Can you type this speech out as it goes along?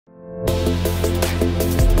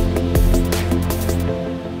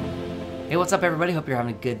what's up everybody? Hope you're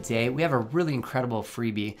having a good day. We have a really incredible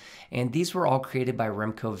freebie, and these were all created by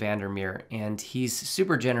Remco Meer, and he's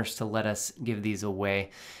super generous to let us give these away.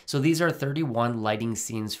 So these are 31 lighting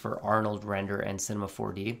scenes for Arnold Render and Cinema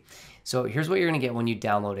 4D. So here's what you're gonna get when you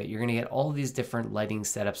download it. You're gonna get all of these different lighting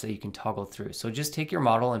setups that you can toggle through. So just take your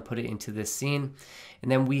model and put it into this scene.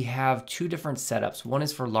 And then we have two different setups. One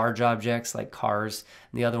is for large objects like cars,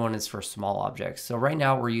 and the other one is for small objects. So right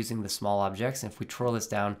now we're using the small objects. And if we twirl this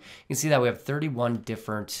down, you can see that we have 31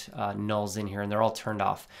 different nulls in here, and they're all turned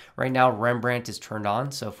off. Right now Rembrandt is turned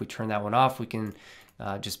on. So if we turn that one off, we can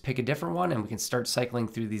just pick a different one and we can start cycling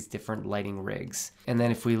through these different lighting rigs. And then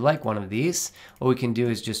if we like one of these, what we can do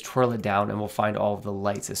is just twirl it down and we'll find all of the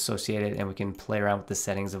lights associated, and we can play around with the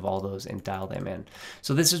settings of all those and dial them in.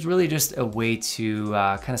 So this is really just a way to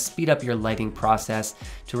kind of speed up your lighting process,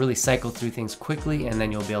 to really cycle through things quickly, and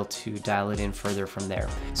then you'll be able to dial it in further from there.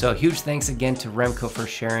 So a huge thanks again to Remco for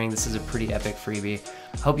sharing. This is a pretty epic freebie.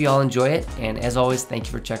 Hope you all enjoy it, and as always, thank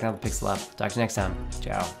you for checking out the Pixel Lab. Talk to you next time.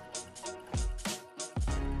 Ciao.